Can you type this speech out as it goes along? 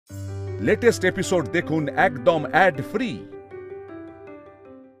Latest episode দেখুন একদম add free.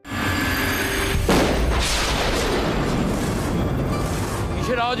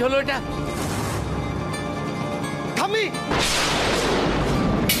 কিসের আওয়াজ হলো এটা? থামি!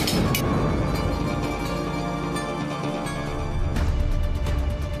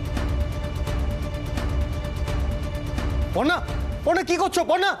 পর্ণা, পর্ণা কি করছো?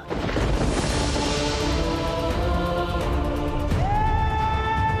 পর্ণা,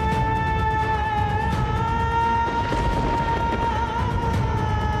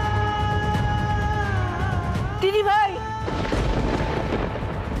 দিদি ভাই,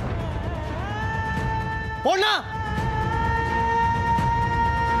 পর্ণা!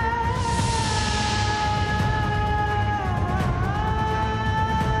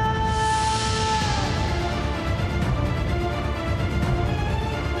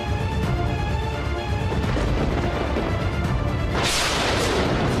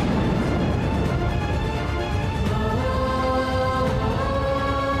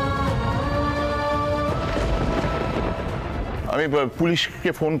 আমি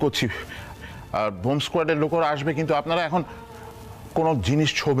পুলিশকে ফোন করছি, আর বোম স্কোয়াডের লোকরা আসবে, কিন্তু আপনারা এখন কোনো জিনিস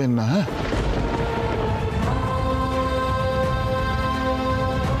ছোবেন না। হ্যাঁ,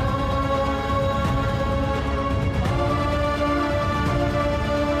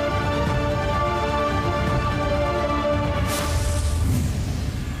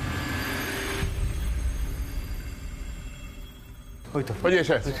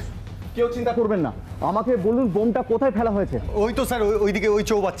 কেউ চিন্তা করবেন না, আমাকে বলুন বোমটা কোথায় ফেলা হয়েছে। ওই তো স্যার, ওইদিকে, ওই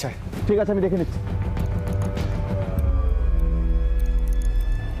চৌবাচ্চায়। ঠিক আছে, আমি দেখে নিচ্ছি।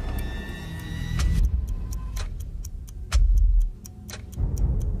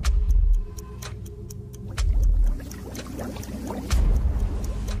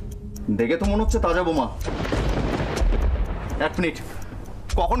 দেখে তো মনে হচ্ছে তাজা বোমা। এক মিনিট,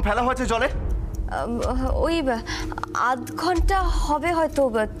 কখন ফেলা হয়েছে জলে? ওই আধ ঘন্টা হবে হয়তো,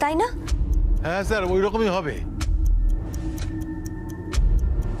 তাই না? হ্যাঁ স্যার, ওই রকমই হবে।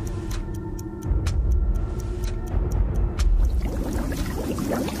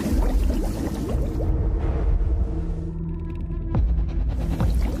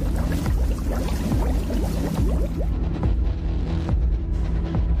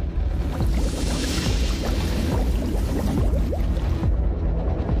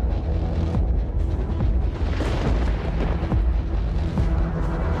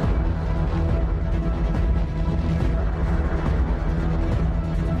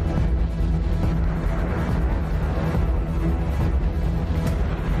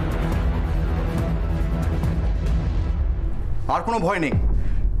 আর কোনো ভয় নেই।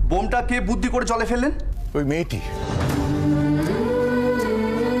 বোমটা কে বুদ্ধি করে জলে ফেললেন? ওই মেয়েটি।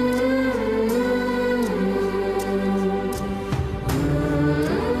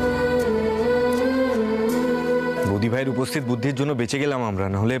 বৌদি ভাইয়ের উপস্থিত বুদ্ধির জন্য বেঁচে গেলাম আমরা,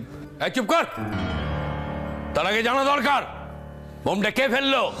 না হলে। চুপ কর, তার আগে জানা দরকার বোমটা কে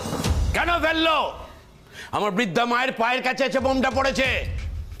ফেললো, কেন ফেললো। আমার বৃদ্ধা মায়ের পায়ের কাছে এসে বোমটা পড়েছে,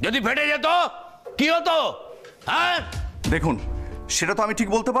 যদি ফেটে যেত কি হতো? হ্যাঁ দেখুন, সেটা তো আমি ঠিক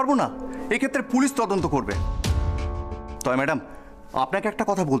বলতে পারবো না, এক্ষেত্রে পুলিশ তদন্ত করবে। তবে ম্যাডাম, আপনাকে একটা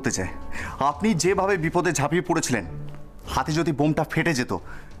কথা বলতে চাই, আপনি যেভাবে বিপদে ঝাঁপিয়ে পড়েছিলেন, হাতে যদি বোমটা ফেটে যেত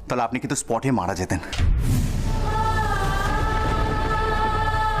তাহলে আপনি কিন্তু স্পটে মারা যেতেন।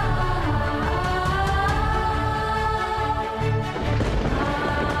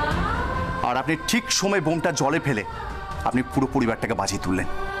 আর আপনি ঠিক সময় বোমটা জলে ফেলে আপনি পুরো পরিবারটাকে বাঁচিয়ে তুললেন।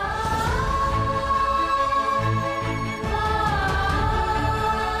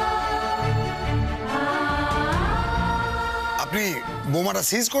 আপনি বোমাটা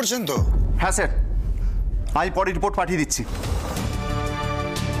সিজ করছেন তো? হ্যাঁ স্যার, আমি পরে রিপোর্ট পাঠিয়ে দিচ্ছি।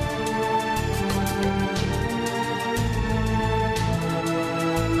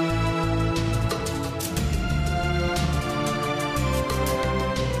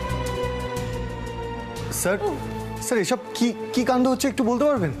 স্যার, স্যার এসব কি কাণ্ড হচ্ছে একটু বলতে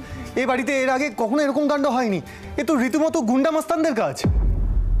পারবেন? এই বাড়িতে এর আগে কখনো এরকম কাণ্ড হয়নি, এ তো রীতিমতো গুন্ডা মাস্তানদের কাজ।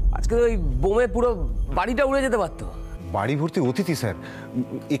 আজকে ওই বোমে পুরো বাড়িটা উড়ে যেতে পারতো। বাড়ি ভর্তি অতিথি স্যার,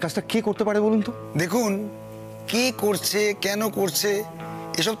 এই কাজটা কে করতে পারে বলুন তো? দেখুন, কে করছে, কেন করছে,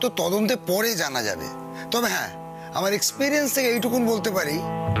 এসব তো তদন্তে পরে জানা যাবে। তবে হ্যাঁ, আমার এক্সপিরিয়েন্স থেকে এইটুকুন বলতে পারি,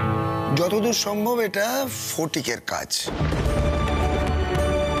 যতদূর সম্ভব এটা ফটিকের কাজ।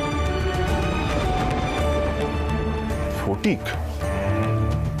 ফটিক?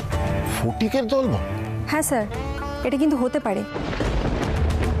 ফটিকের দল? হ্যাঁ স্যার, এটা কিন্তু হতে পারে,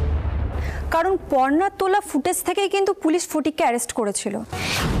 কারণ পর্নার তোলা ফুটেজ থেকেই কিন্তু পুলিশ ফটিককে অ্যারেস্ট করেছিল।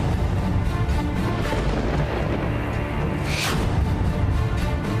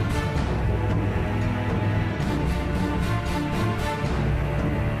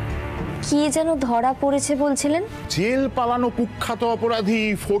 কি যেন ধরা পড়েছে বলছিলেন? জেল পালানো কুখ্যাত অপরাধী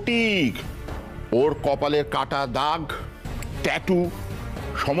ফটিক, ওর কপালের কাটা দাগ, ট্যাটু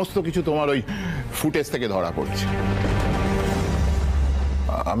সমস্ত কিছু তোমার ওই ফুটেজ থেকে ধরা পড়েছে।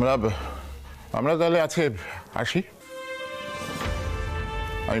 আমরা তাহলে আছে আসি।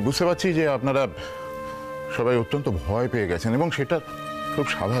 আমি বুঝতে পারছি যে আপনারা সবাই অত্যন্ত ভয় পেয়ে গেছেন এবং সেটা খুব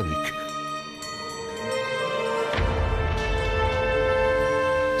স্বাভাবিক।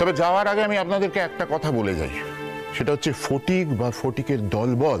 তবে যাওয়ার আগে আমি আপনাদেরকে একটা কথা বলে যাই, সেটা হচ্ছে ফটিক বা ফটিকের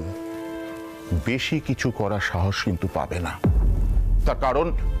দলবল বেশি কিছু করার সাহস কিন্তু পাবে না। তার কারণ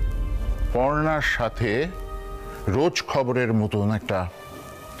পর্ণার সাথে রোজ খবরের মতন একটা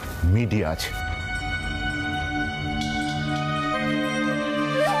মিডিয়া আছে।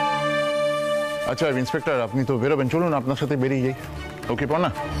 আচ্ছা ইন্সপেক্টর, আপনি তো বেরোবেন, চলুন আপনার সাথে বেরিয়ে যাই। ওকে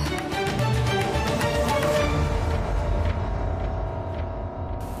পর্ণা?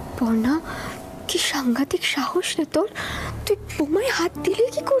 পর্ণা, কি সাংঘাতিক সাহস রে তোর! তুই বোমায় হাত দিলি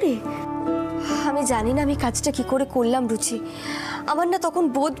কি করে? আমি জানি না আমি কাজটা কি করে করলাম রুচি। আমার না তখন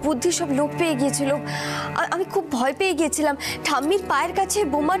বোধ বুদ্ধি সব লোপ পেয়ে গিয়েছিল। আমি খুব ভয় পেয়ে গিয়েছিলাম। ঠাম্মির পায়ের কাছে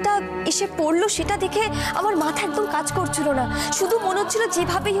বোমাটা এসে পড়লো, সেটা দেখে আমার মাথা একদম কাজ করছিল না। শুধু মনে হচ্ছিল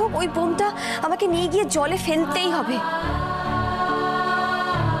যেভাবেই হোক ওই বোমটা আমাকে নিয়ে গিয়ে জলে ফেলতেই হবে।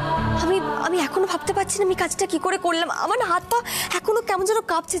 আমি এখনো ভাবতে পারছি না আমি কাজটা কি করে করলাম। আমার না হাত পা এখনো কেমন যেন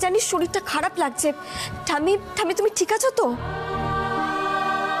কাঁপছে, জানিস, শরীরটা খারাপ লাগছে। ঠাম্মি, তুমি ঠিক আছো তো?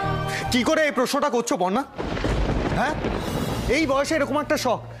 কি করে এই প্রশ্নটা করছো পর্ণা? হ্যাঁ, এই বয়সে এরকম একটা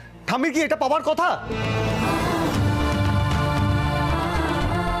শখ, ঠাম্মির কি এটা পাওয়ার কথা?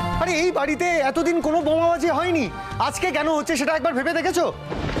 আরে এই বাড়িতে এতদিন কোনো বোমাবাজি হয়নি, আজকে কেন হচ্ছে সেটা একবার ভেবে দেখেছো?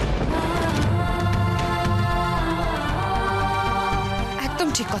 একদম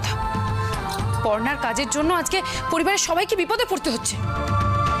ঠিক কথা। পর্ণার কাজের জন্য আজকে পরিবারের সবাইকে বিপদে পড়তে হচ্ছে।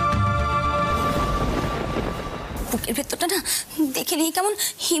 বুকের ভেতরটা না দেখে নিয়ে কেমন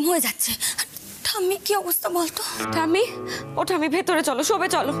হিম হয়ে যাচ্ছে। ঠাম্মি কি অবস্থা বলতো? ঠাম্মি, ও ঠাম্মি ভেতরে চলো, শোবে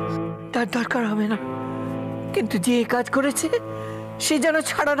চলো। তার দরকার হবে না, কিন্তু যে কাজ করেছে সে যেন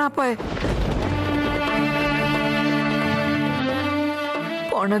ছাড়া না পায়।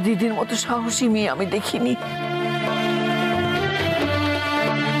 পর্ণা দিদির মতো সাহসী মেয়ে আমি দেখিনি।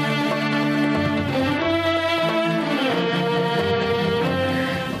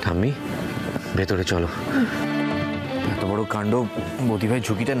 ঠাম্মি ভেতরে চলো। এত বড় কাণ্ড, বৌদি ভাই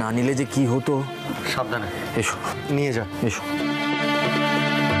ঝুঁকিটা না নিলে যে কি হতো। সাবধানে এসো, নিয়ে যা। এসো।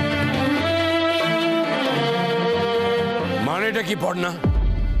 মানেটা কি পড়না?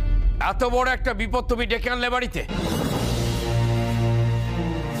 এত বড় একটা বিপদ তুমি ডেকে আনলে বাড়িতে?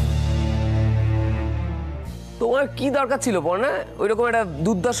 তোমার কি দরকার ছিল পর্ণা ওইরকম একটা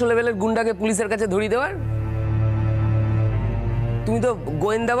দুর্দর্শ লেভেলের গুন্ডাকে পুলিশের কাছে ধরিয়ে দেওয়ার? তুমি তো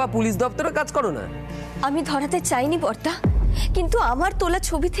গোয়েন্দা বা পুলিশ দপ্তরে কাজ করো না। আমি ধরাতে চাইনি বর্দা, কিন্তু আমার তোলা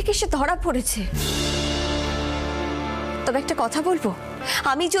ছবি থেকে সে ধরা পড়েছে। তবে একটা কথা বলবো,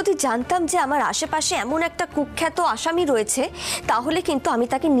 আমি যদি জানতাম যে আমার আশেপাশে এমন একটা কুখ্যাত আসামি রয়েছে, তাহলে কিন্তু আমি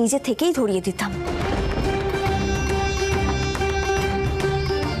তাকে নিজে থেকেই ধরিয়ে দিতাম।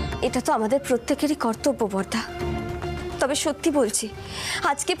 এটা তো আমাদের প্রত্যেকেরই কর্তব্য বর্দা। তবে সত্যি বলছি,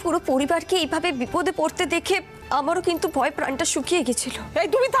 আজকে পুরো পরিবারকে এইভাবে বিপদে পড়তে দেখে আমারও কিন্তু ভয় প্রাণটা শুকিয়ে গেছিল। এই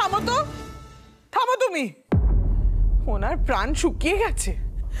তুমি থামো তো, থামো তুমি। ওনার প্রাণ শুকিয়ে গেছে?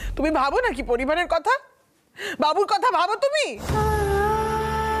 তুমি ভাবো নাকি পরিবারের কথা? বাবুর কথা ভাবো তুমি?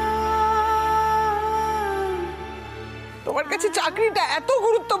 তোমার কাছে চাকরিটা এত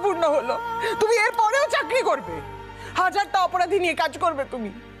গুরুত্বপূর্ণ হলো, তুমি এর পরেও চাকরি করবে? হাজারটা অপরাধী নিয়ে কাজ করবে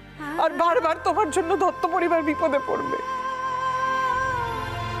তুমি, আর বারবার তোমার জন্য দত্ত পরিবার বিপদে পড়বে।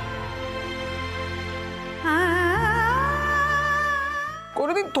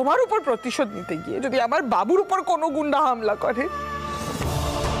 কোনোদিন তোমার উপর প্রতিশোধ নিতে গিয়ে যদি আমার বাবুর উপর কোনো গুন্ডা হামলা করে,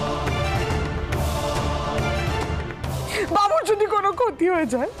 বাবুর যদি কোনো ক্ষতি হয়ে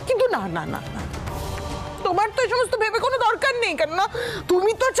যায়, কিন্তু না না না না, তোমার তো এই সমস্ত ভেবে কোনো দরকার নেই, কেননা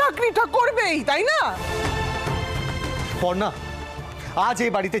তুমি তো চাকরিটা করবেই, তাই না? পর্ণা, আজ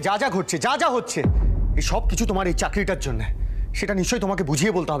এই বাড়িতে যা যা ঘটছে, যা যা হচ্ছে, এই সব কিছু তোমার এই চাকরিটার জন্য। সেটা নিশ্চয়ই তোমাকে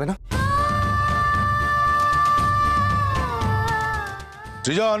বুঝিয়ে বলতে হবে না?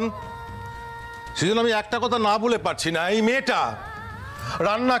 সৃজন, সৃজন, আমি একটা কথা না বলে পারছি না। এই মেয়েটা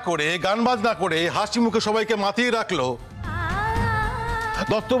রান্না করে, গান বাজনা করে, হাসি মুখে সবাইকে মাতিয়ে রাখলো,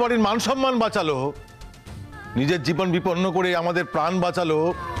 দত্ত বাড়ির মান সম্মান বাঁচালো, নিজের জীবন বিপন্ন করে আমাদের প্রাণ বাঁচালো।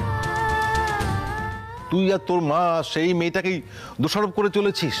 তুই আর তোর মা সেই মেয়েটাকেই দোষারোপ করে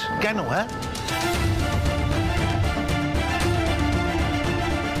চলেছিস কেন? হ্যাঁ,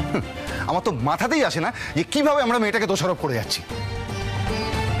 আমার তো মাথাতেই আসে না যে কিভাবে আমরা মেয়েটাকে দোষারোপ করে যাচ্ছি।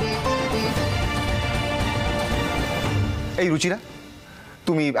 এই রুচিরা,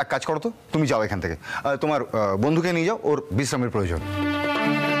 তুমি এক কাজ করো তো, তুমি যাও এখান থেকে, তোমার বন্ধুকে নিয়ে যাও, ওর বিশ্রামের প্রয়োজন।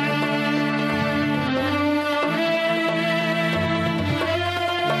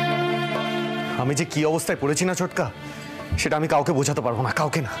 আমি যে কি অবস্থায় পড়েছি না ছোটকা, সেটা আমি কাউকে বোঝাতে পারবো না,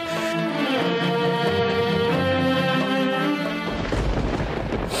 কাউকে না।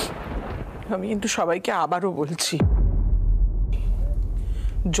 আমি কিন্তু সবাইকে আবারও বলছি,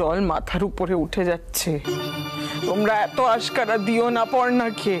 জল মাথার উপরে উঠে যাচ্ছে, তোমরা এত আশকারা দিও না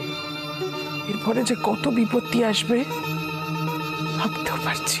পর্ণাকে। এরপরে যে কত বিপত্তি আসবে ভাবতেও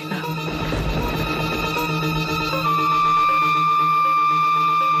পারছি না।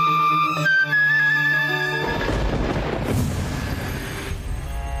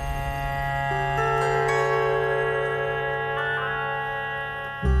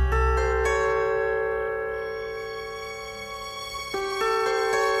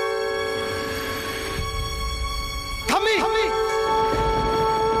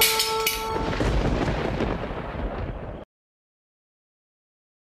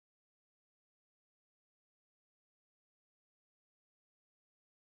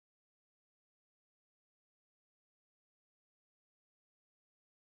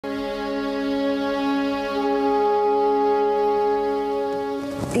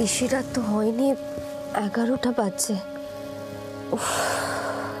 বেশি রাত তো হয়নি, 11টা বাজছে।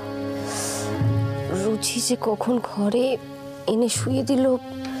 রুচি যে কখন ঘরে এনে শুয়ে দিল,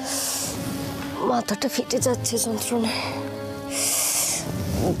 মাথাটা ফেটে যাচ্ছে যন্ত্রণায়।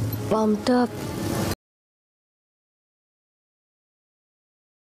 বামটা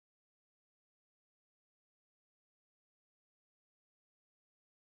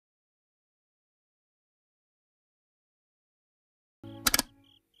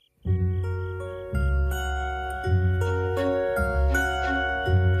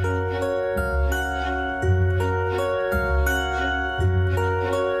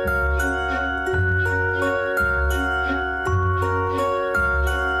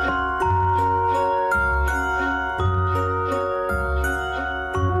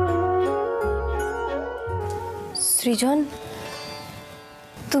সৃজন,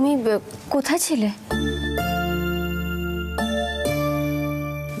 তুমি কোথায় ছিলে?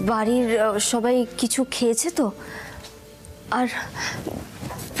 বাড়ির সবাই কিছু খেয়েছে তো? আর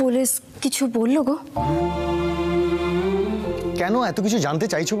পুলিশ কিছু বললো গো? কেন এত কিছু জানতে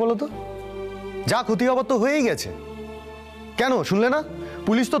চাইছো বলো তো? যা ক্ষতি হবার তো হয়েই গেছে। কেন শুনলে না?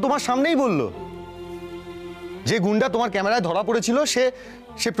 পুলিশ তো তোমার সামনেই বলল যে গুন্ডা তোমার ক্যামেরায় ধরা পড়েছিল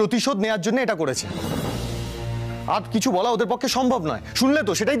সে প্রতিশোধ নেওয়ার জন্য এটা করেছে। আর কিছু বলা ওদের পক্ষে সম্ভব নয়। শুনলে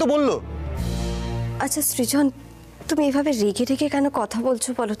তো, সেটাই তো বললো। আচ্ছা সৃজন, তুমি এভাবে রেগে রেগে কেন কথা বলছো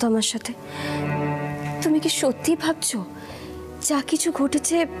বলো তো আমার সাথে? তুমি কি সত্যি ভাবছো যা কিছু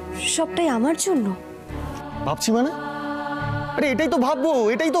ঘটেছে সবটাই আমার জন্য? ভাবছি মানে? আরে এটাই তো ভাববো,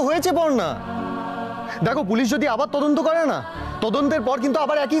 এটাই তো হয়েছে পর্ণা। দেখো, পুলিশ যদি আবার তদন্ত করে না, তদন্তের পর কিন্তু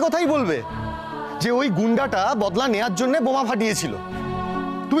আবার একই কথাই বলবে যে ওই গুন্ডাটা বদলা নেয়ার জন্য বোমা ফাটিয়েছিল।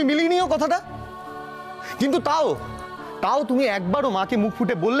 তুমি মিলিয়ে নিও কথাটা। কিন্তু তাও তুমি একবারও মাকে মুখ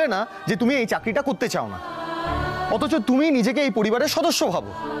ফুটে বললে না যে তুমি এই চাকরিটা করতে চাও না, অথচ তুমি নিজেকে এই পরিবারের সদস্য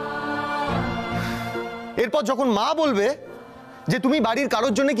ভাবো। এরপর যখন মা বলবে যে তুমি বাড়ির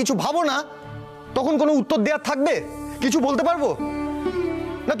কারোর জন্য কিছু ভাবো না, তখন কোনো উত্তর দেওয়ার থাকবে? কিছু বলতে পারবো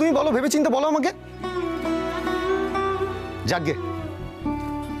না? তুমি বলো, ভেবেচিন্তে বলো আমাকে। যাকগে,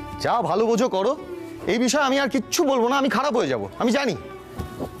 যা ভালো বোঝো করো। এই বিষয়ে আমি আর কিচ্ছু বলবো না, আমি খারাপ হয়ে যাব, আমি জানি।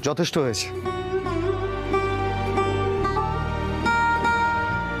 যথেষ্ট হয়েছে।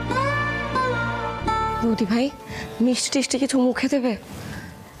 বৌদি ভাই, মিষ্টি টিষ্টি কিছু মুখে দেবে?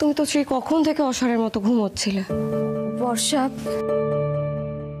 তুমি তো সেই কখন থেকে অসারের মতো ঘুমোচ্ছিলে। বর্ষা,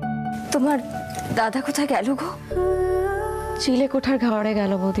 তোমার দাদা কোথায় গেল গো? চিলে কোঠার ঘরে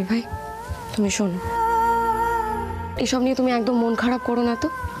গেল বৌদি ভাই। তুমি শোনো, এসব নিয়ে তুমি একদম মন খারাপ করো না তো।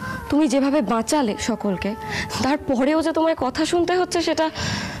 তুমি যেভাবে বাঁচালে সকলকে, তারপরেও যে তোমায় কথা শুনতে হচ্ছে, সেটা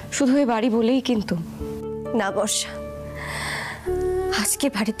শুধু এই বাড়ি বলেই কিন্তু না। বর্ষা, আজকে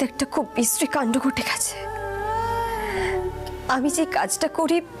বাড়িতে একটা খুব বিশ্রী কাণ্ড ঘটে গেছে। আমি যে কাজটা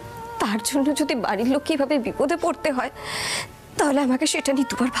করি তার জন্য যদি বাড়ির লোক কিভাবে বিপদে পড়তে হয়, তাহলে আমাকে সেটা নিয়ে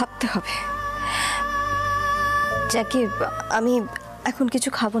দুবার ভাবতে হবে। যাকে আমি এখন কিছু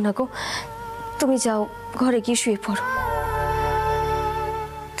খাবো না গো, তুমি যাও ঘরে গিয়ে শুয়ে পড়ো।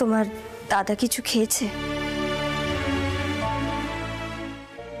 তোমার দাদা কিছু খেয়েছে?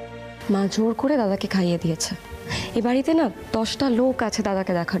 মা জোর করে দাদাকে খাইয়ে দিয়েছে। এ বাড়িতে না 10টা লোক আছে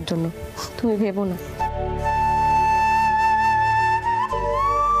দাদাকে দেখার জন্য, তুমি ভেবো না।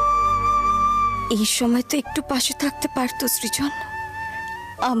 এই সময় তো একটু পাশে থাকতে পারতো সৃজন।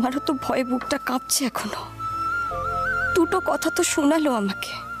 আমারও তো ভয়ে বুকটা কাঁপছে এখনো। দুটো কথা তো শোনালো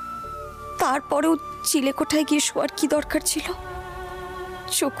আমাকে, তারপরেও চিলেকোঠায় গিয়ে শোয়ার কি দরকার ছিল?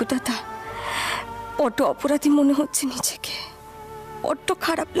 চকু দাদা, বড্ড অপরাধী মনে হচ্ছে নিজেকে, বড্ড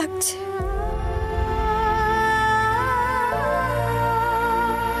খারাপ লাগছে।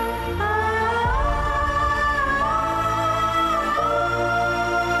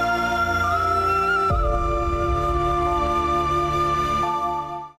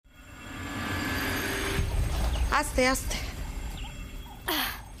 আস্তে আস্তে।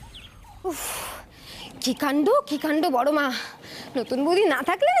 কি কাণ্ড বড় মা, নতুন বৌদি না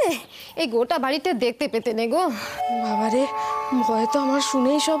থাকলে এই গোটা বাড়িতে দেখতে পেতে নে গো। বাবারে, ভয় তো আমার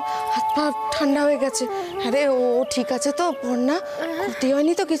শুনেই সব হাত পা ঠান্ডা হয়ে গেছে। আরে ও ঠিক আছে তো? পড়না ক্ষতি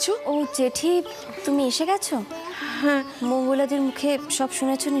হয়নি তো কিছু? ও জেঠি, তুমি এসে গেছো? হ্যাঁ, মঙ্গলাদের মুখে সব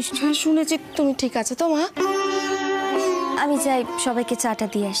শুনেছো নিশ্চয়? হ্যাঁ শুনেছি। তুমি ঠিক আছে তো মা? আমি যাই সবাইকে চাটা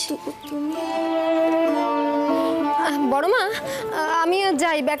দিয়ে আসি। বড় মা, আমিও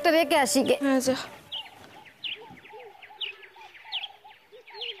যাই, ব্যাগটা রেখে আসি গে। হ্যাঁ যা।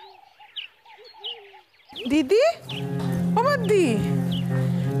 দিদি, আমার দি,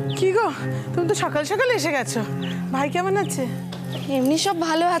 কি গো তুমি তো সকাল সকাল এসে গেছো। ভাই কেমন আছে? এমনি সব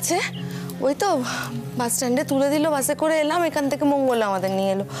ভালো আছে, ওই তো বাস স্ট্যান্ডে তুলে দিল, বাসে করে এলাম, এখান থেকে মঙ্গল আমাদের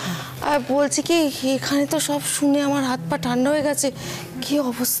নিয়ে এলো। আর বলছি কি, এখানে তো সব শুনে আমার হাত পা ঠান্ডা হয়ে গেছে। কি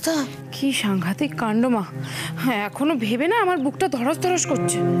অবস্থা! কি সাংঘাতিক কাণ্ড মা, হ্যাঁ এখনো ভেবে না আমার বুকটা ধরস ধরস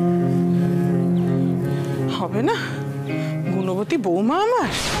করছে। হবে না, গুণবতী বৌমা আমার।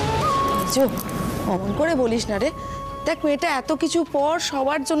 অমন করে বলিস না রে, দেখ মেয়েটা এত কিছু পর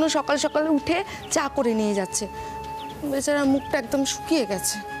সবার জন্য সকাল সকাল উঠে চা করে নিয়ে যাচ্ছে, বেচারা মুখটা একদম শুকিয়ে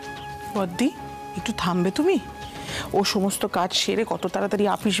গেছে। বদ্দি, একটু থামবে তুমি? ও সমস্ত কাজ সেরে কত তাড়াতাড়ি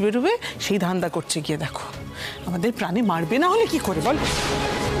আপিস বেরোবে সেই ধান্দা করছে গিয়ে দেখো। আমাদের প্রাণে মারবে না হলে কি করে বল?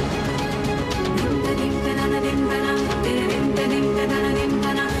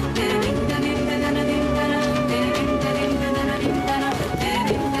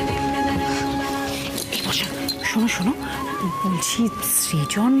 শোনো শোনো, বলছি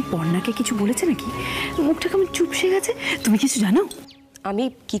সৃজন পর্ণাকে কিছু বলেছে নাকি? মুখটা কেমন চুপসে গেছে, তুমি কিছু জানো? আমি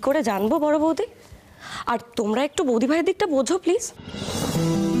কি করে জানবো বড় বৌদি? আর তোমরা একটু বৌদি ভাইয়ের দিকটা বোঝো প্লিজ।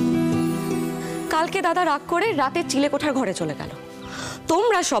 কালকে দাদা রাগ করে রাতে চিলেকোঠার ঘরে চলে গেল।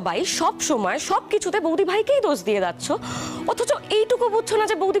 তোমরা সবাই সব সময় সব কিছুতে বৌদি ভাইকেই দোষ দিয়ে যাচ্ছ, অথচ এইটুকু বুঝছো না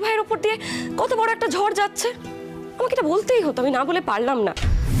যে বৌদি ভাইয়ের ওপর দিয়ে কত বড় একটা ঝড় যাচ্ছে। আমাকে এটা বলতেই হতো, আমি না বলে পারলাম না।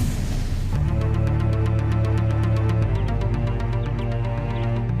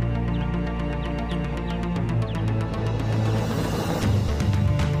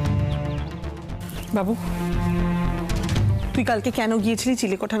 বাবু, তুই কালকে কেন গিয়েছিলি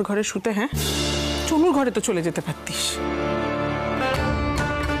চিলেকোঠার ঘরে শুতে? হ্যাঁ, চনুর ঘরে তো চলে যেতে পারতিস।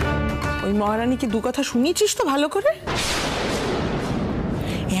 ওই মহারানীকে দু কথা শুনিয়েছিস তো ভালো করে?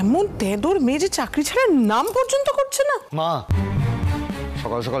 এমন তেদর মেয়ে যে চাকরি ছাড়ার নাম পর্যন্ত করছে না। মা,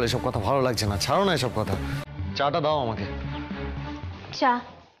 সকাল সকাল এসব কথা ভালো লাগছে না, ছাড়ো না এসব কথা। চাটা দাও আমাকে। চা?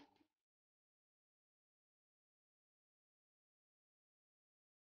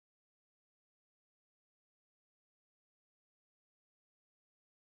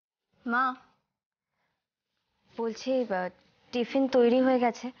 মা বলছি, টিফিন তৈরি হয়ে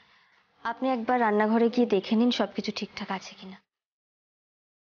গেছে, আপনি একবার রান্নাঘরে গিয়ে দেখে নিন সবকিছু ঠিকঠাক আছে কিনা।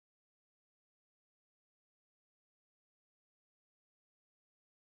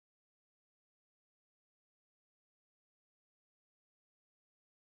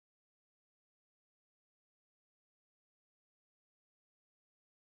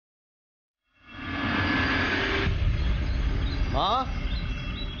 মা,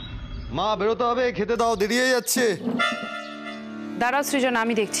 মা বেরোতে হবে, খেতে দাও, দেরি হয়ে যাচ্ছে। দাঁড়াও সৃজন,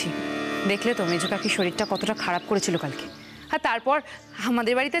 আমি দেখছি। দেখলে তো মেজো কাকির শরীরটা কতটা খারাপ করেছিল কালকে, আর তারপর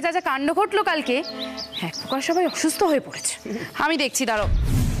আমাদের বাড়িতে যা যা কাণ্ড ঘটলো কালকে, এক প্রকার সবাই অসুস্থ হয়ে পড়েছে। আমি দেখছি, দাঁড়াও।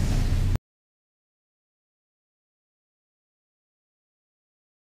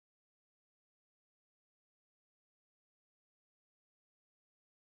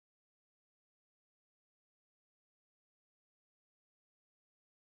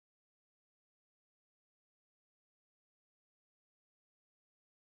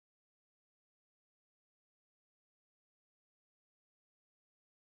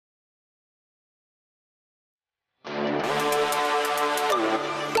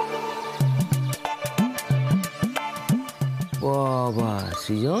 বাবা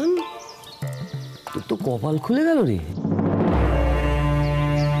সৃজন, তোর তো কপাল খুলে গেল রে।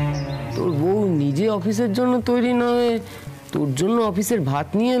 তোর বউ নিজে অফিসের জন্য তৈরি নয়, তোর জন্য অফিসের ভাত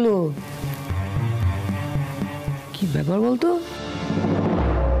নিয়ে এলো। কি ব্যাপার বলতো?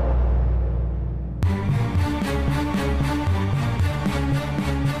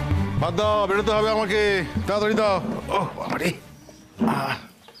 ভাত দাও, বেরোতে হবে আমাকে, তাড়াতাড়ি দাও। ওহ বাবারে,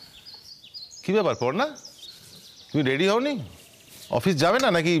 কি ব্যাপার পড়না, তুমি রেডি হওনি? অফিস যাবে না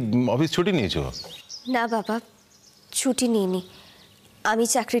নাকি অফিস ছুটি নিয়েছো? না বাবা, ছুটি নিইনি, আমি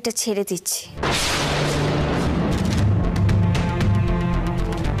চাকরিটা ছেড়ে দিচ্ছি।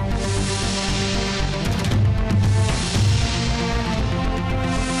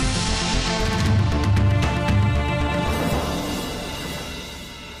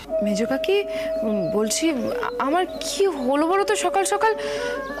 মেজো কাকি বলছি, আমার কি হলো বলো তো সকাল সকাল?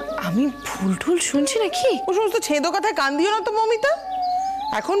 আমি ভুল টুল শুনছি নাকি? ও সমস্ত ছেঁদো কথায় কান দিও না তো মমিতা।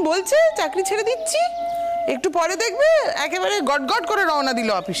 এখন বলছে চাকরি ছেড়ে দিচ্ছি, একটু পরে দেখবে একেবারে গটগট করে রওনা দিল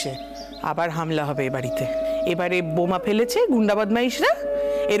অফিসে। আবার হামলা হবে এ বাড়িতে। এবারে বোমা ফেলেছে গুন্ডা বদমাইশরা,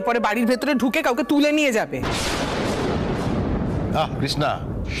 এরপরে বাড়ির ভেতরে ঢুকে কাউকে তুলে নিয়ে যাবে। কৃষ্ণা,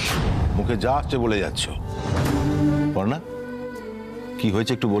 মুখে যা আসছে বলে যাচ্ছ। পড়না, কি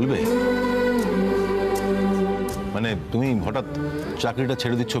হয়েছে একটু বলবে? মানে তুমি হঠাৎ চাকরিটা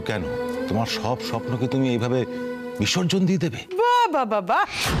ছেড়ে দিচ্ছ কেন? তোমার সব স্বপ্নকে তুমি এইভাবে বিসর্জন দিয়ে দেবে? বাবা বাবা,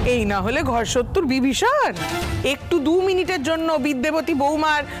 এই না হলে ঘর শত্রুর বিভীষণ। একটু 2 মিনিটের জন্য বিদ্যাবতী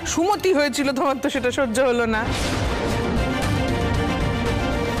বৌমার সুমতি হয়েছিল, তোমার তো সেটা সহ্য হলো না।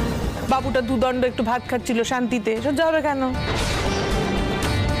 বাবুটা দুদণ্ড একটু ভাত খাচ্ছিল শান্তিতে, সহ্য হবে কেন?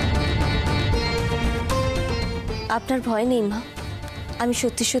 আপনার ভয় নেই মা, আমি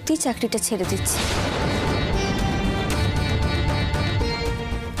সত্যি সত্যি চাকরিটা ছেড়ে দিচ্ছি।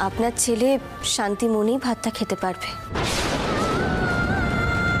 আপনার ছেলে শান্তি মনেই ভাতটা খেতে পারবে।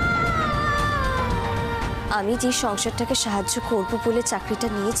 আমি যে সংসারটাকে সাহায্য করব বলে চাকরিটা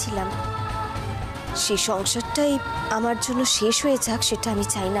নিয়েছিলাম, সেই সংসারটাই আমার জন্য শেষ হয়ে যাক, সেটা আমি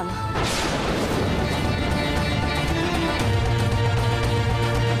চাই না মা।